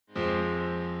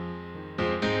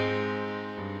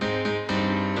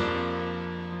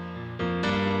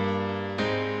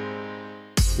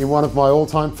In one of my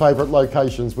all-time favourite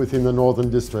locations within the Northern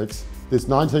Districts, this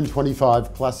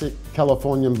 1925 classic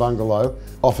Californian bungalow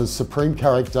offers supreme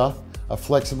character, a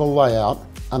flexible layout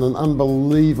and an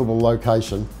unbelievable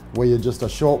location where you're just a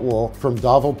short walk from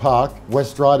Darville Park,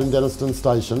 West Ryde and Denistone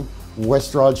Station,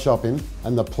 West Ryde Shopping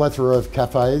and the plethora of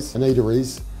cafes and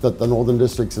eateries that the Northern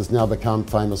Districts has now become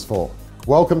famous for.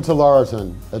 Welcome to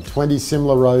Laurelton at 20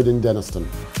 Simla Road in Denistone.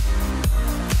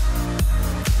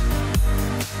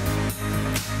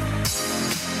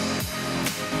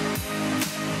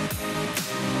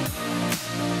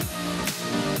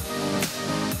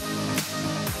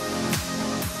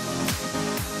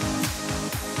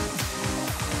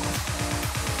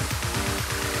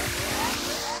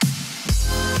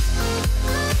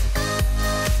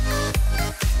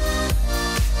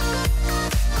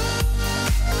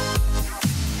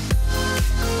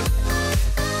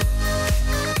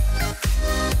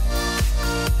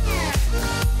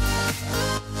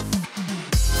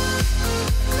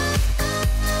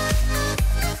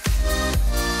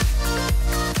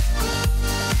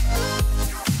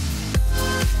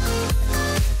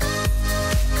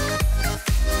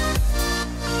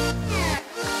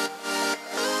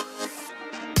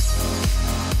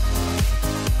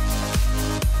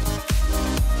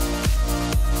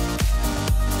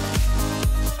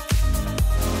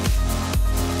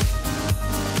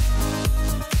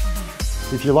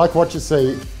 If you like what you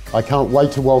see, I can't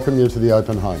wait to welcome you to the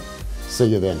open home. See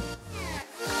you then.